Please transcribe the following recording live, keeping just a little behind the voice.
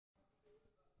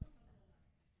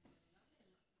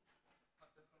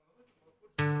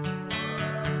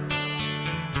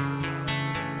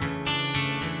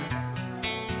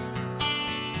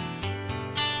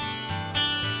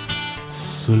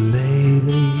So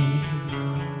lately,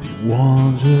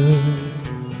 wonder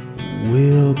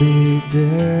will be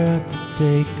there to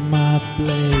take my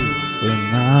place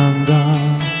when I'm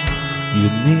gone. You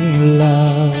need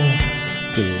love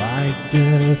to light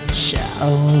the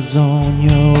shadows on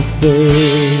your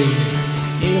face.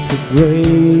 If a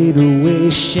great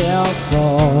wish shall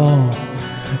fall,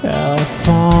 I'll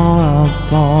fall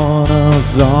upon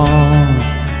us all.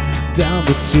 Down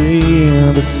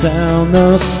between the sand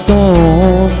and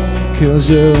stone, 'cause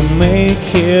you'll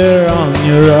make it on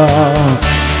your own.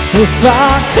 If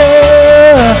I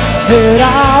could, and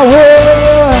I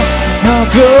would, I'll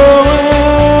go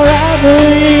wherever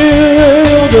you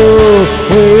go.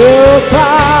 Way up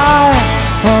high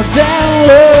or down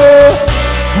low,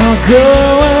 I'll go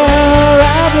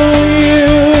wherever you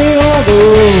go.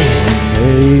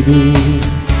 Maybe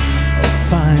I'll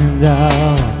find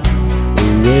out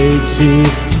way to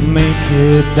make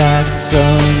it back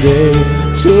someday.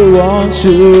 To want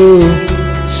you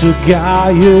to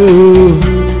guide you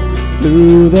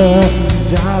through the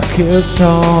darkest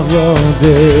of your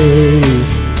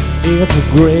days. If a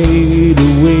great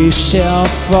wish shall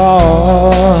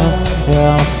fall,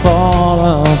 will fall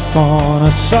upon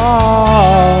us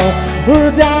all.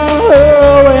 We're down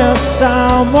here with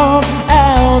someone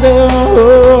out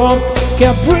there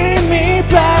can bring me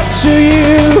back to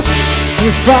you.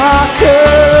 If I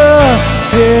could,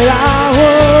 and I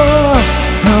would,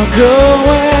 I'll go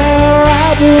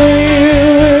wherever you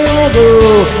go.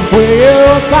 Way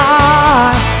up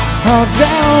high, or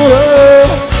down low,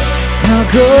 I'll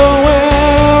go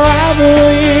wherever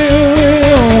you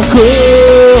go.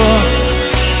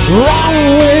 Run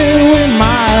away with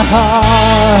my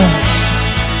heart,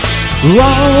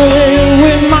 run away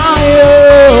with my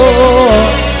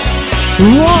heart,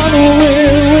 run away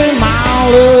with my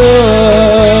love.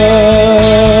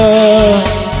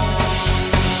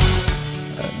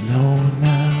 I know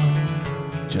now,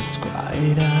 just cry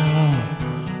it out.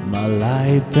 My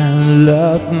life and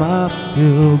love must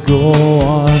still go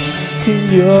on. In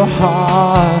your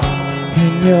heart,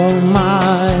 in your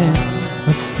mind,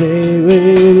 I'll stay with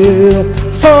you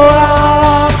for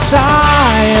all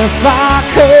time. If I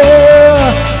could,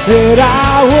 that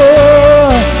I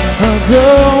would, I'll go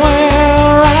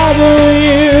wherever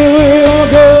you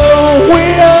go.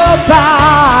 Way up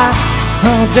high,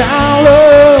 down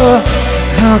low,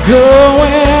 I'll go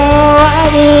where